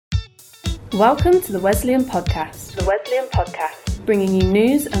Welcome to the Wesleyan Podcast. The Wesleyan Podcast, bringing you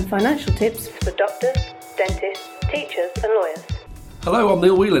news and financial tips for doctors, dentists, teachers and lawyers. Hello, I'm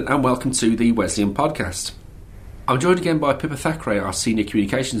Neil Whelan and welcome to the Wesleyan Podcast. I'm joined again by Pippa Thackeray, our Senior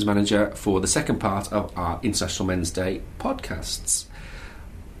Communications Manager, for the second part of our International Men's Day podcasts.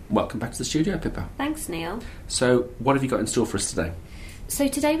 Welcome back to the studio, Pippa. Thanks, Neil. So, what have you got in store for us today? So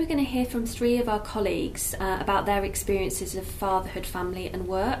today we're going to hear from three of our colleagues about their experiences of fatherhood, family and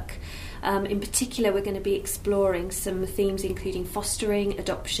work. In particular, we're going to be exploring some themes including fostering,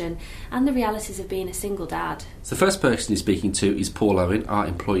 adoption and the realities of being a single dad. So the first person he's speaking to is Paul Owen, our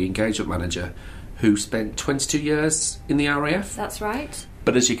Employee Engagement Manager, who spent 22 years in the RAF. That's right.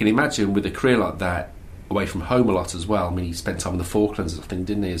 But as you can imagine, with a career like that, away from home a lot as well. I mean, he spent time in the Falklands, I think,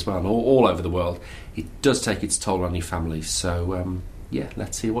 didn't he, as well, and all over the world. It does take its toll on your family. So,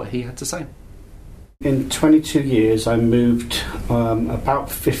 let's hear what he had to say. In 22 years, I moved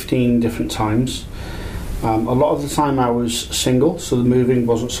about 15 different times. A lot of the time I was single, so the moving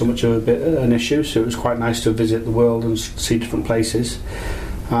wasn't so much of an issue, so it was quite nice to visit the world and see different places.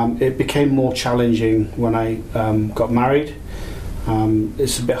 It became more challenging when I got married.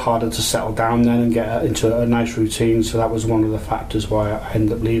 It's a bit harder to settle down then and get into a nice routine, so that was one of the factors why I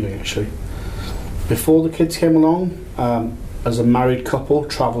ended up leaving, actually. Before the kids came along, as a married couple,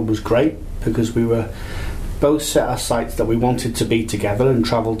 travel was great because we were both set our sights that we wanted to be together and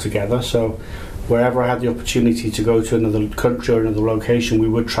travel together. So wherever I had the opportunity to go to another country or another location, we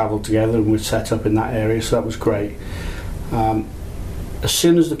would travel together and we'd set up in that area, so that was great. As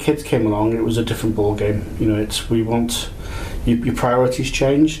soon as the kids came along, it was a different ball game. You know, your priorities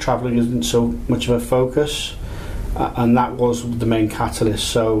change. Travelling isn't so much of a focus, and that was the main catalyst.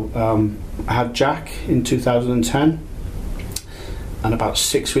 So I had Jack in 2010, and about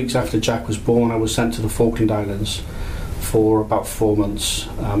 6 weeks after Jack was born, I was sent to the Falkland Islands for about 4 months.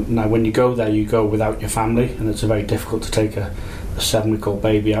 Now, when you go there, you go without your family, and it's very difficult to take a 7-week-old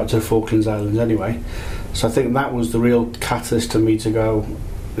baby out to the Falklands Islands anyway. So I think that was the real catalyst to me to go,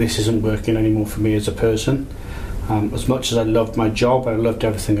 this isn't working anymore for me as a person. As much as I loved my job, I loved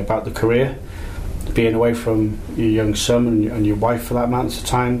everything about the career, being away from your young son and your wife for that amount of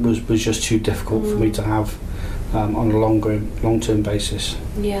time was just too difficult for me to have on a long-term basis.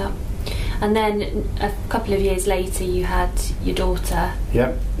 Yeah. And then a couple of years later you had your daughter.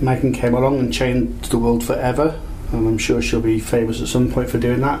 Yep, Megan came along and changed the world forever, and I'm sure she'll be famous at some point for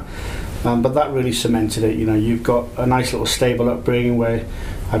doing that. But that really cemented it. You know, you've got a nice little stable upbringing where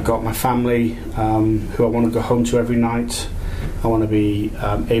I've got my family who I want to go home to every night. I want to be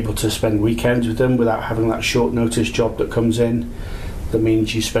able to spend weekends with them without having that short notice job that comes in that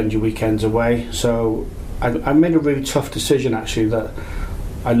means you spend your weekends away. So I made a really tough decision, actually, that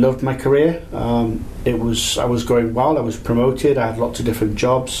I loved my career. I was going well, I was promoted, I had lots of different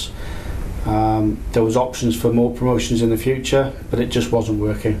jobs. There was options for more promotions in the future, but it just wasn't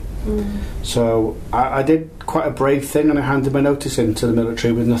working. So I did quite a brave thing, and I handed my notice into the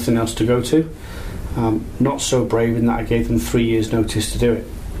military with nothing else to go to. Not so brave in that I gave them 3 years notice to do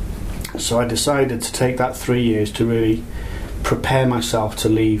it. So I decided to take that 3 years to really prepare myself to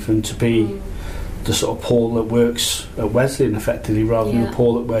leave and to be the sort of Paul that works at Wesleyan effectively, rather than the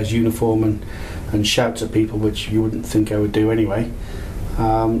Paul that wears uniform and shouts at people, which you wouldn't think I would do anyway.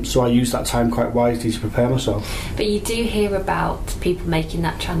 So I used that time quite wisely to prepare myself. But you do hear about people making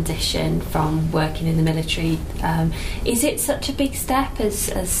that transition from working in the military. Is it such a big step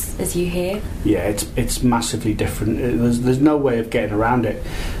as you hear? Yeah, it's massively different. There's no way of getting around it.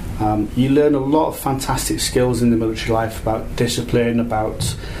 You learn a lot of fantastic skills in the military life about discipline,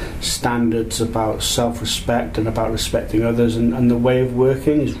 about standards, about self-respect and about respecting others, and the way of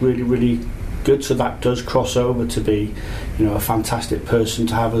working is really, really good. So that does cross over to be, you know, a fantastic person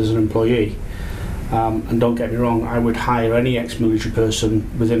to have as an employee. And don't get me wrong, I would hire any ex-military person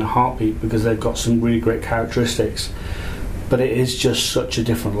within a heartbeat because they've got some really great characteristics. But it is just such a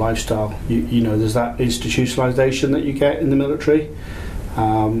different lifestyle. You know, there's that institutionalisation that you get in the military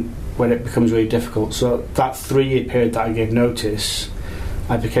when it becomes really difficult. So that 3-year period that I gave notice,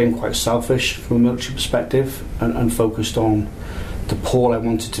 I became quite selfish from a military perspective and focused on the Paul I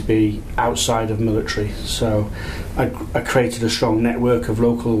wanted to be outside of military. So I created a strong network of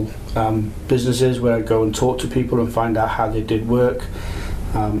local businesses where I'd go and talk to people and find out how they did work.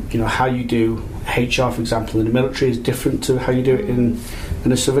 You know, how you do HR, for example, in the military is different to how you do it in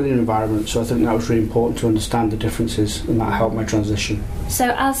a civilian environment. So I think that was really important to understand the differences, and that helped my transition.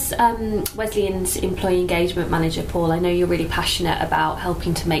 So as Wesleyan's Employee Engagement Manager, Paul, I know you're really passionate about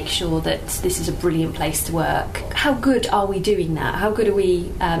helping to make sure that this is a brilliant place to work. How good are we doing that? How good are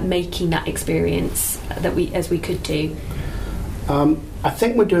we making that experience as we could do? I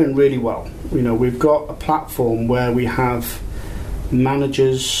think we're doing really well. We've got a platform where we have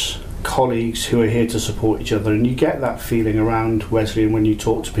managers, colleagues who are here to support each other, and you get that feeling around Wesleyan when you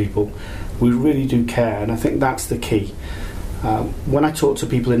talk to people. We really do care, and I think that's the key. When I talk to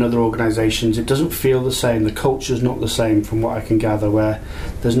people in other organisations, it doesn't feel the same. The culture's not the same from what I can gather, where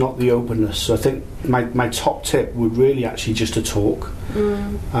there's not the openness. So I think my top tip would really actually just to talk.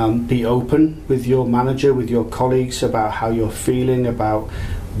 Be open with your manager, with your colleagues about how you're feeling, about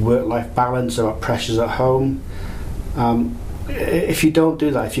work-life balance, about pressures at home. If you don't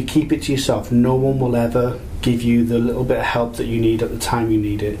do that, if you keep it to yourself, no one will ever give you the little bit of help that you need at the time you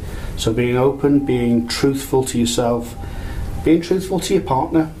need it. So being open, being truthful to yourself, being truthful to your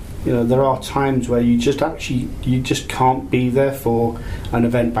partner. There are times where you just can't be there for an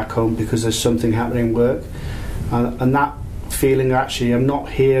event back home because there's something happening in work, and that feeling actually I'm not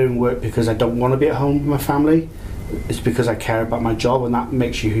here in work because I don't want to be at home with my family. It's because I care about my job, and that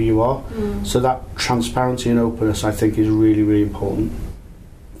makes you who you are. So that transparency and openness, I think, is really, really important.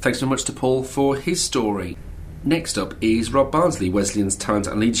 Thanks so much to Paul for his story. Next up is Rob Barnsley, Wesleyan's Talent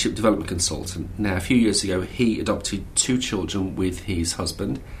and Leadership Development Consultant. Now, a few years ago, he adopted 2 children with his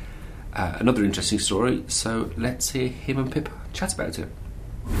husband. Another interesting story, so let's hear him and Pippa chat about it.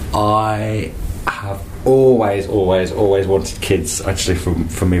 I have always wanted kids, actually,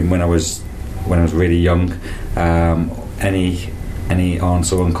 from even when I was really young. Any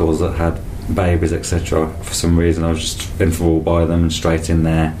aunts or uncles that had babies, etc., for some reason I was just enthralled by them and straight in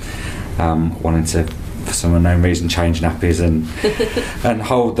there, wanting to, for some unknown reason, change nappies and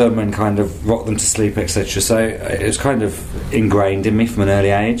hold them and kind of rock them to sleep, etc. So it was kind of ingrained in me from an early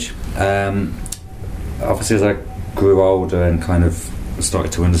age. Obviously, as I grew older and kind of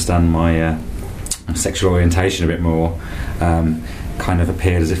started to understand my sexual orientation a bit more, kind of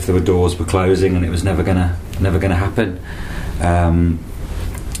appeared as if there were doors were closing and it was never gonna happen.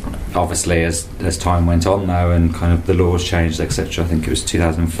 Obviously, as time went on though, and kind of the laws changed, etc. I think it was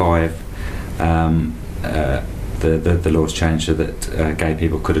 2005. The laws changed so that gay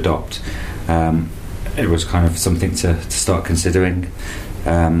people could adopt. It was kind of something to start considering.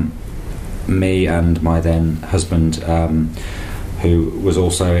 Me and my then husband, who was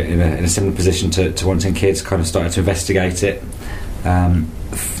also in a similar position to wanting kids, kind of started to investigate it.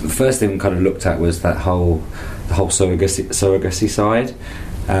 The first thing we kind of looked at was the whole surrogacy side.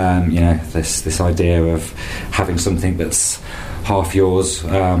 This idea of having something that's half yours,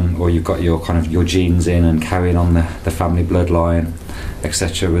 or you've got your kind of your genes in and carrying on the family bloodline,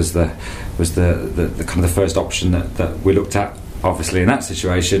 etc. was the kind of the first option that we looked at. Obviously, in that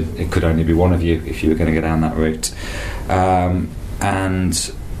situation, it could only be one of you if you were going to go down that route.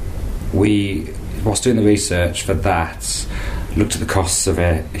 And we, whilst doing the research for that, looked at the costs of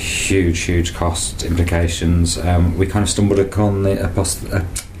it, huge cost implications. We kind of stumbled upon the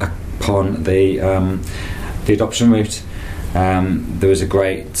adoption route. There was a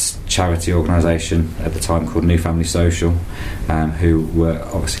great charity organisation at the time called New Family Social, who were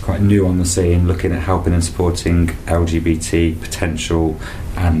obviously quite new on the scene, looking at helping and supporting LGBT potential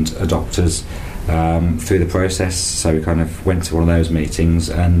and adopters through the process. So we kind of went to one of those meetings,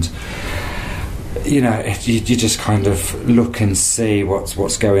 and you just kind of look and see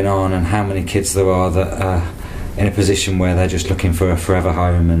what's going on and how many kids there are that are in a position where they're just looking for a forever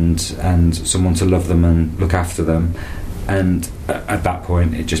home and someone to love them and look after them. And at that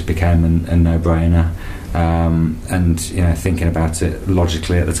point, it just became a no-brainer. And thinking about it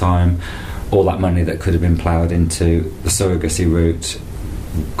logically at the time, all that money that could have been ploughed into the surrogacy route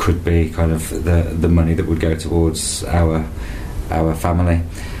could be kind of the money that would go towards our family.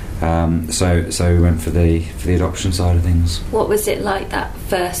 So we went for the adoption side of things. What was it like that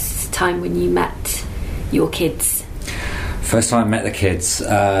first time when you met your kids? First time I met the kids,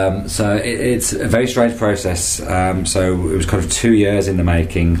 so it's a very strange process. So it was kind of 2 years in the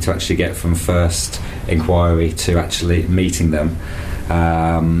making to actually get from first inquiry to actually meeting them.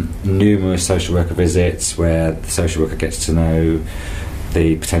 Numerous social worker visits where the social worker gets to know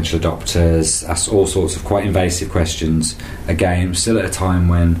the potential adopters, asks all sorts of quite invasive questions. Again, still at a time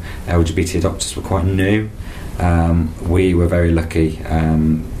when LGBT adopters were quite new. We were very lucky.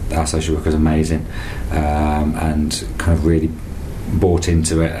 Our social worker was amazing, and kind of really bought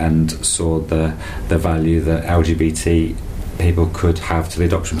into it and saw the value that LGBT people could have to the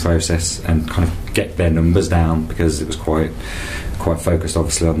adoption process and kind of get their numbers down, because it was quite focused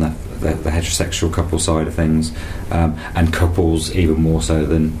obviously on the heterosexual couple side of things, and couples even more so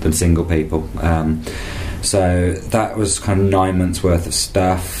than single people. So that was kind of 9 months worth of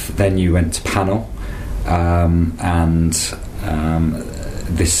stuff. Then you went to panel, and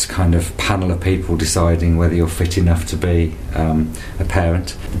this kind of panel of people deciding whether you're fit enough to be a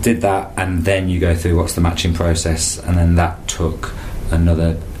parent. Did that, and then you go through what's the matching process, and then that took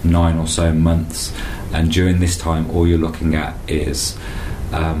another 9 or so months. And during this time, all you're looking at is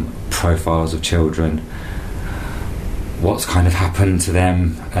profiles of children, what's kind of happened to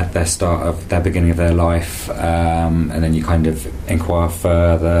them at their start of their beginning of their life, and then you kind of inquire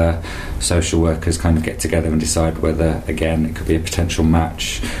further. Social workers kind of get together and decide whether, again, it could be a potential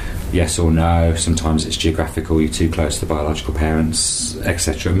match, yes or no. Sometimes it's geographical, you're too close to biological parents,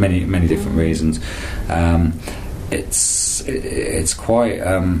 etc. Many different reasons. It's quite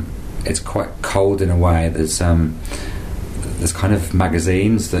cold in a way. There's kind of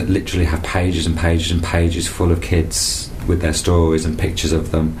magazines that literally have pages and pages and pages full of kids with their stories and pictures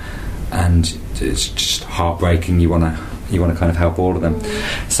of them, and it's just heartbreaking. You want to kind of help all of them.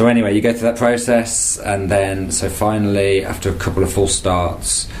 So anyway, you go through that process, and then so finally, after a couple of false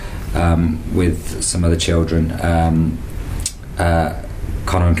starts with some other children,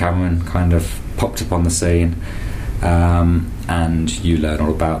 Connor and Cameron kind of popped up on the scene. And you learn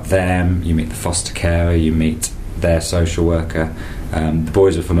all about them. You meet the foster carer, you meet their social worker. The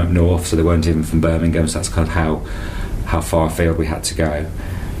boys were from up north, so they weren't even from Birmingham, so that's kind of how far afield we had to go.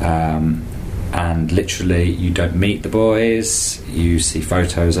 And literally you don't meet the boys, you see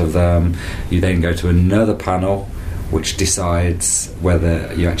photos of them, you then go to another panel which decides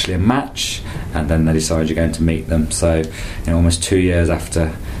whether you're actually a match, and then they decide you're going to meet them. So almost 2 years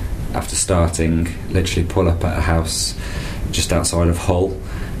after starting, literally pull up at a house just outside of Hull,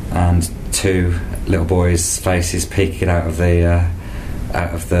 and 2 little boys' faces peeking out of the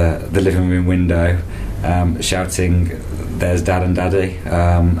living room window, shouting, "There's Dad and Daddy,"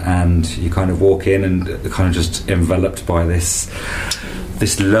 and you kind of walk in and kind of just enveloped by this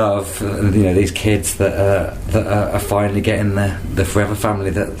love, these kids that are finally getting the forever family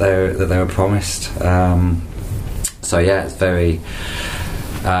that they were promised. So yeah, it's very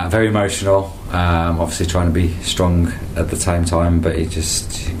emotional. Obviously trying to be strong at the same time, but it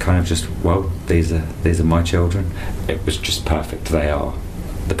just kind of just, well, these are my children. It was just perfect. They are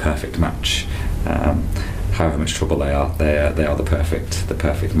the perfect match. However much trouble they are the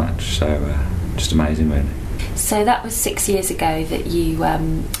perfect match. So just amazing, really. So that was 6 years ago that you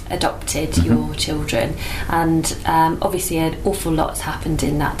adopted your children, and obviously an awful lot's happened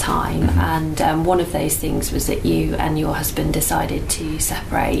in that time, and one of those things was that you and your husband decided to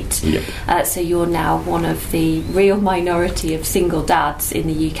separate. Yep. So you're now one of the real minority of single dads in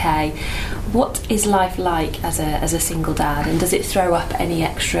the UK. What is life like as a single dad, and does it throw up any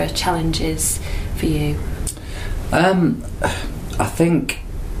extra challenges for you? I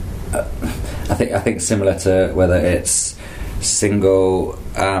think similar to whether it's single,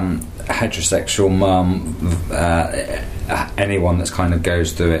 heterosexual mum, anyone that's kind of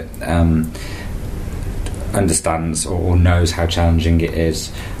goes through it understands or knows how challenging it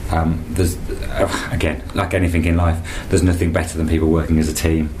is. There's again, like anything in life, there's nothing better than people working as a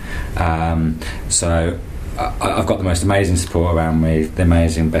team. So I've got the most amazing support around me, the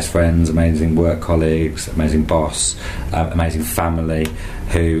amazing best friends, amazing work colleagues, amazing boss, amazing family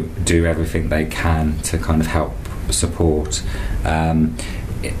who do everything they can to kind of help support.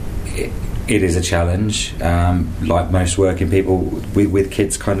 It is a challenge, like most working people with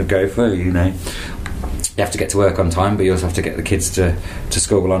kids kind of go through. You have to get to work on time, but you also have to get the kids to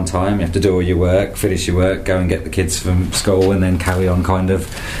school on time. You have to do all your work, finish your work, go and get the kids from school, and then carry on kind of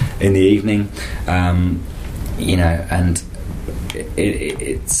in the evening. And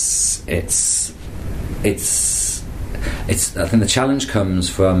it's I think the challenge comes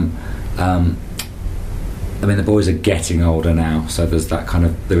from the boys are getting older now, so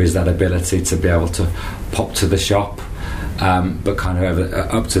there is that ability to be able to pop to the shop, but kind of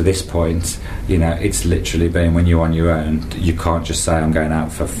up to this point, it's literally been when you're on your own. You can't just say I'm going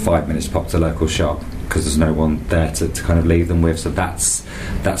out for 5 minutes to pop to the local shop, because there's no one there to kind of leave them with. So that's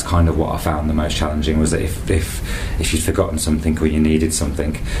kind of what I found the most challenging, was that if you'd forgotten something or you needed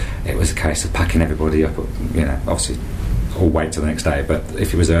something, it was a case of packing everybody up, obviously, or wait till the next day. But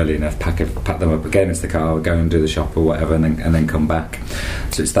if it was early enough, pack them up, get into the car, go and do the shop or whatever, and then come back.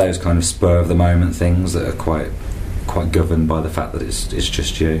 So it's those kind of spur of the moment things that are quite governed by the fact that it's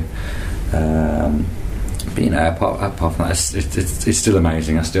just you. But apart from that, it's still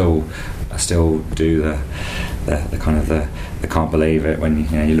amazing. I still do the kind of the can't believe it when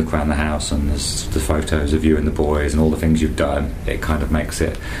you look around the house and there's the photos of you and the boys and all the things you've done. It kind of makes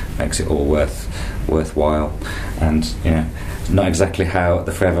it all worthwhile. And not exactly how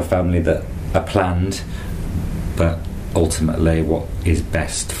the forever family that are planned, but ultimately what is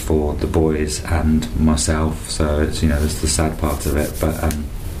best for the boys and myself. So it's, there's the sad part of it,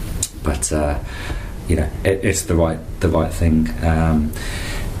 but it's the right thing.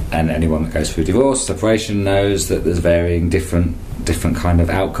 And anyone that goes through divorce, separation, knows that there's varying different kind of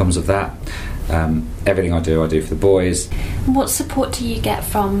outcomes of that. Everything I do for the boys. What support do you get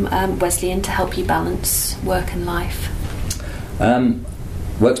from Wesleyan to help you balance work and life?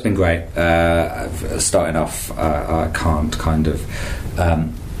 Work's been great. Starting off, I can't kind of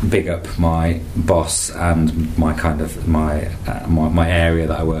big up my boss and my kind of my area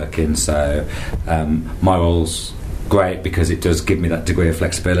that I work in. So my role's great because it does give me that degree of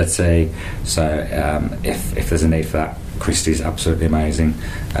flexibility. So if there's a need for that, Christy's absolutely amazing.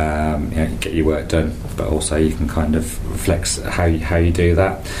 You get your work done, but also you can kind of flex how you do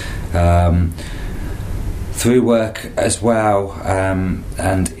that. Through work as well,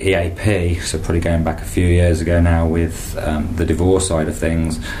 and EAP, so probably going back a few years ago now with the divorce side of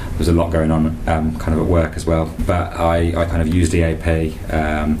things, there was a lot going on kind of at work as well, but I kind of used EAP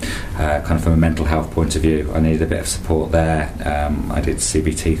kind of from a mental health point of view. I needed a bit of support there. I did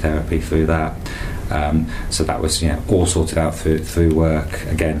CBT therapy through that, so that was all sorted out through work.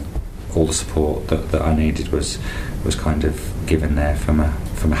 Again, all the support that I needed was kind of given there from a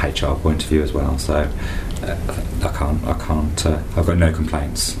HR point of view as well. So I can't. I've got no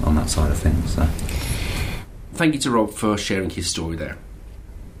complaints on that side of things. So. Thank you to Rob for sharing his story there.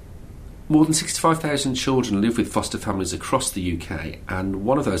 More than 65,000 children live with foster families across the UK, and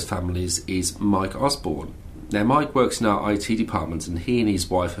one of those families is Mike Osborne. Now, Mike works in our IT department, and he and his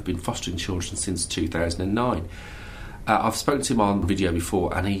wife have been fostering children since 2009. I've spoken to him on video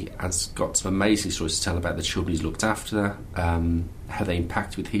before, and he has got some amazing stories to tell about the children he's looked after, how they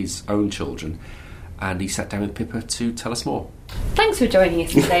impact with his own children, and he sat down with Pippa to tell us more. Thanks for joining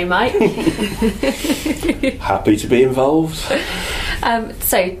us today, Mike. Happy to be involved.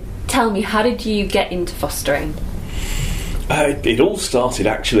 So, tell me, how did you get into fostering? It all started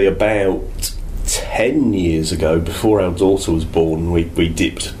actually about 10 years ago. Before our daughter was born, we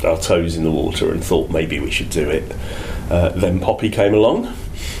dipped our toes in the water and thought maybe we should do it. Then Poppy came along,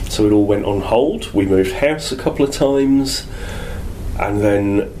 so it all went on hold. We moved house a couple of times, and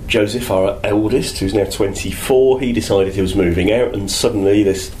then Joseph, our eldest, who's now 24, he decided he was moving out, and suddenly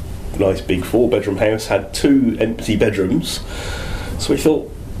this nice big 4-bedroom house had 2 empty bedrooms. So we thought,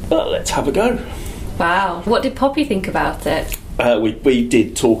 well, let's have a go. Wow. What did Poppy think about it? We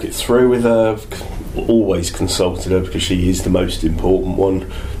did talk it through with her, always consulted her because she is the most important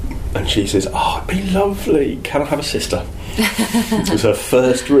one, and she says, it'd be lovely, can I have a sister? It was her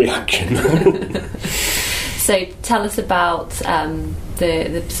first reaction. So tell us about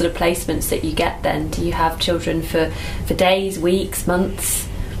the sort of placements that you get then. Do you have children for days, weeks, months?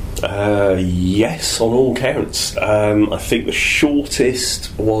 Yes, on all counts. I think the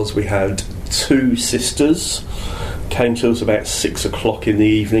shortest was we had 2 sisters, came to us about 6 o'clock in the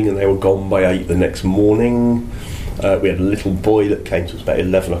evening, and they were gone by 8 the next morning. We had a little boy that came to us about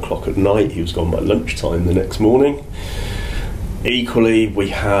 11 o'clock at night. He was gone by lunchtime the next morning. Equally, we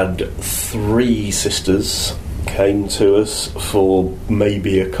had 3 sisters came to us for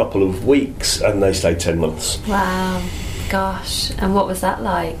maybe a couple of weeks, and they stayed 10 months. Wow, gosh. And what was that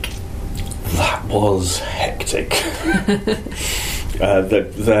like? That was hectic.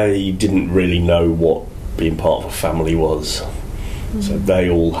 They didn't really know what being part of a family was. So they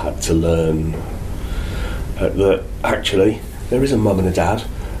all had to learn that actually there is a mum and a dad,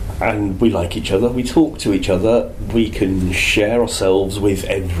 and we like each other, we talk to each other, we can share ourselves with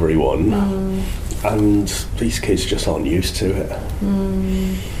everyone, and these kids just aren't used to it.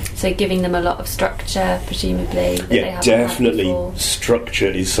 So giving them a lot of structure, presumably. That yeah, they definitely. Structure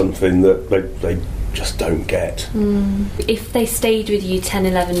is something that they just don't get. If they stayed with you 10,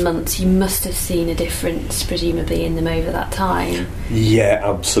 11 months, you must have seen a difference, presumably, in them over that time. Yeah,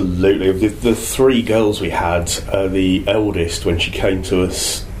 absolutely. The 3 girls we had, the eldest, when she came to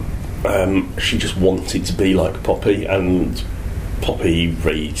us, she just wanted to be like Poppy, and Poppy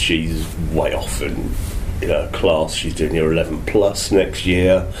reads, she's way off in her class. She's doing year 11 plus next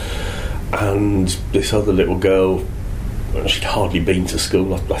year, and this other little girl, she'd hardly been to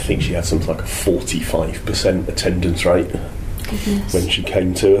school. I think she had something like a 45% attendance rate. Goodness. When she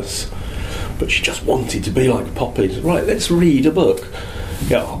came to us, but she just wanted to be like Poppy. Right, let's read a book.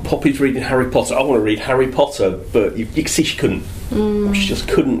 Yeah, Poppy's reading Harry Potter. I want to read Harry Potter, but you can see she couldn't. She just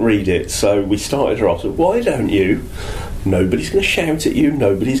couldn't read it. So we started her off with, why don't you? Nobody's going to shout at you.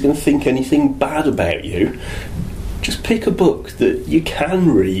 Nobody's going to think anything bad about you. Just pick a book that you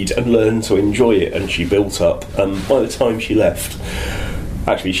can read and learn to enjoy it. And she built up. And by the time she left,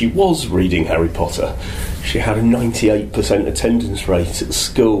 actually, she was reading Harry Potter. She had a 98% attendance rate at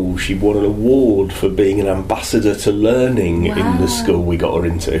school. She won an award for being an ambassador to learning in the school we got her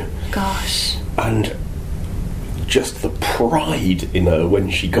into. Gosh. And just the pride in her when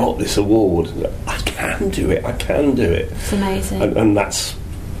she got this award. I can do it. It's amazing. And that's,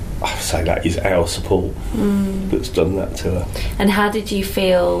 I say that is our support that's done that to her. And how did you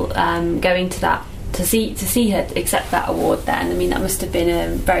feel going to that, to see her accept that award then? I mean, that must have been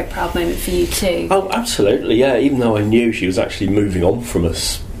a very proud moment for you too. Oh, absolutely, yeah. Even though I knew she was actually moving on from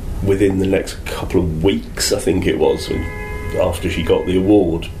us within the next couple of weeks, I think it was, after she got the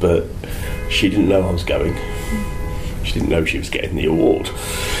award, but she didn't know I was going. She didn't know she was getting the award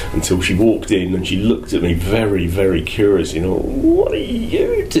until she walked in and she looked at me very, very curious, what are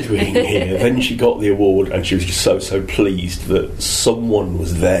you doing here? Then she got the award and she was just so pleased that someone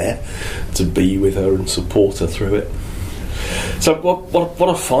was there to be with her and support her through it. So what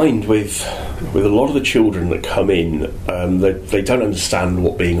I find with a lot of the children that come in, they don't understand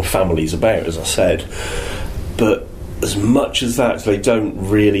what being a family is about, as I said, but as much as that, they don't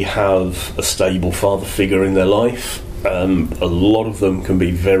really have a stable father figure in their life. A lot of them can be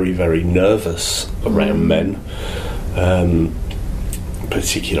very, very nervous around men,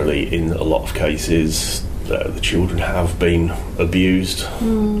 particularly in a lot of cases. The children have been abused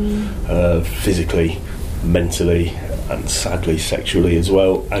physically, mentally, and sadly sexually as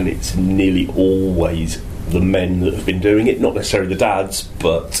well, and it's nearly always the men that have been doing it, not necessarily the dads,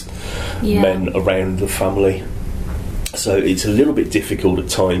 but men around the family. So it's a little bit difficult at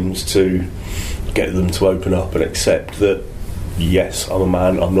times to get them to open up and accept that, yes, I'm a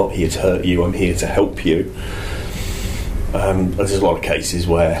man, I'm not here to hurt you, I'm here to help you. There's a lot of cases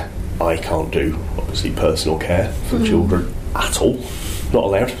where I can't do, obviously, personal care for children at all, not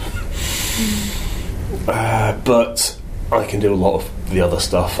allowed. But I can do a lot of the other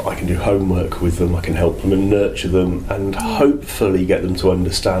stuff. I can do homework with them, I can help them and nurture them, and hopefully get them to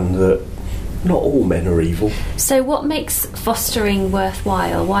understand that not all men are evil. So what makes fostering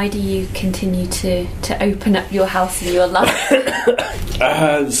worthwhile? Why do you continue to open up your house and your life?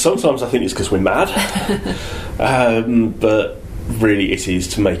 Sometimes I think it's because we're mad. But really it is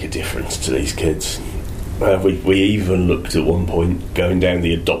to make a difference to these kids. We even looked at one point going down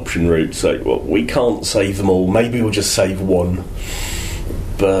the adoption route, so we can't save them all, maybe we'll just save one.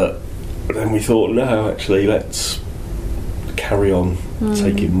 But then we thought, no, actually, let's carry on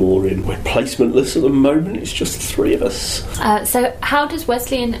taking more in. We're placementless at the moment, it's just 3 of us. So how does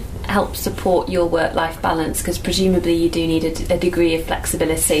Wesleyan help support your work-life balance? Because presumably you do need a degree of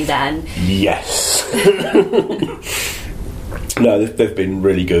flexibility then. Yes. No, they've been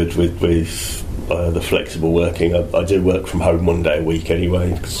really good with the flexible working. I do work from home 1 day a week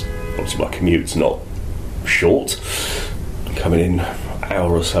anyway, because obviously my commute's not short. I'm coming in an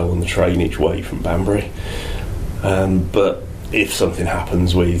hour or so on the train each way from Banbury. But if something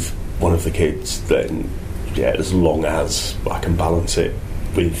happens with one of the kids, then as long as I can balance it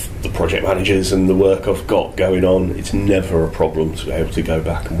with the project managers and the work I've got going on, it's never a problem to be able to go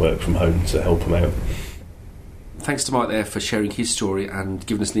back and work from home to help them out. Thanks to Mike there for sharing his story and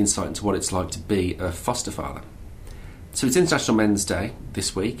giving us an insight into what it's like to be a foster father. So it's International Men's Day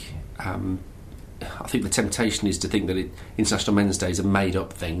this week. I think the temptation is to think that International Men's Day is a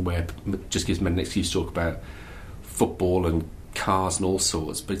made-up thing where it just gives men an excuse to talk about football and cars and all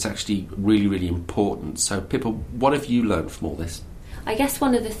sorts, but it's actually really, really important. So, Pippa, what have you learned from all this? I guess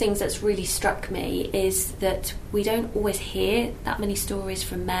one of the things that's really struck me is that we don't always hear that many stories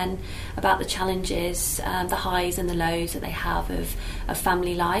from men about the challenges, the highs and the lows that they have of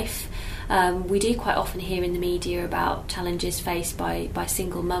family life. We do quite often hear in the media about challenges faced by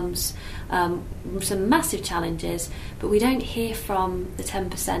single mums, some massive challenges, but we don't hear from the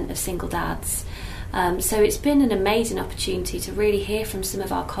 10% of single dads. So it's been an amazing opportunity to really hear from some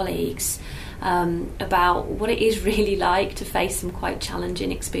of our colleagues about what it is really like to face some quite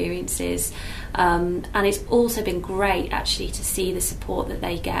challenging experiences, and it's also been great actually to see the support that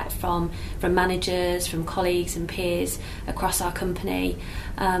they get from managers, from colleagues and peers across our company,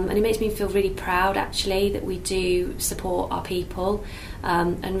 and it makes me feel really proud actually that we do support our people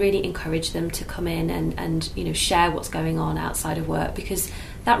and really encourage them to come in and share what's going on outside of work, because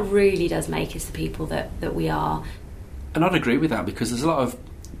that really does make us the people that we are. And I'd agree with that, because there's a lot of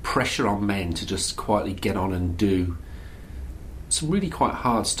pressure on men to just quietly get on and do some really quite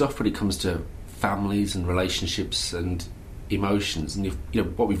hard stuff when it comes to families and relationships and emotions. And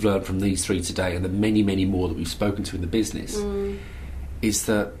what we've learned from these 3 today, and the many, many more that we've spoken to in the business, is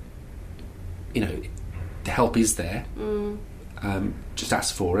that the help is there. Just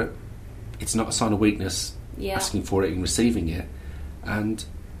ask for it. It's not a sign of weakness asking for it and receiving it. And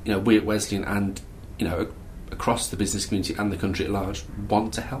we at Wesleyan and across the business community and the country at large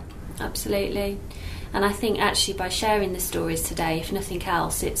want to help. Absolutely. And I think actually by sharing the stories today, if nothing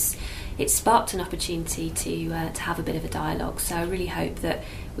else, it's sparked an opportunity to have a bit of a dialogue. So I really hope that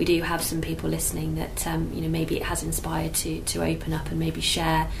we do have some people listening that maybe it has inspired to open up and maybe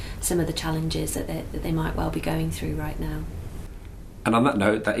share some of the challenges that they might well be going through right now. And on that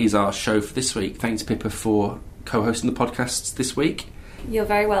note, that is our show for this week. Thanks, Pippa, for co-hosting the podcasts this week. You're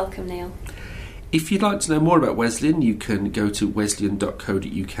very welcome, Neil. If you'd like to know more about Wesleyan, you can go to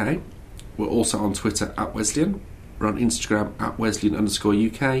wesleyan.co.uk. We're also on Twitter at Wesleyan. We're on Instagram at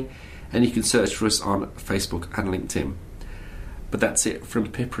Wesleyan_UK. And you can search for us on Facebook and LinkedIn. But that's it from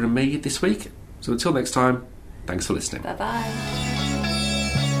Pippa and me this week. So until next time, thanks for listening. Bye-bye.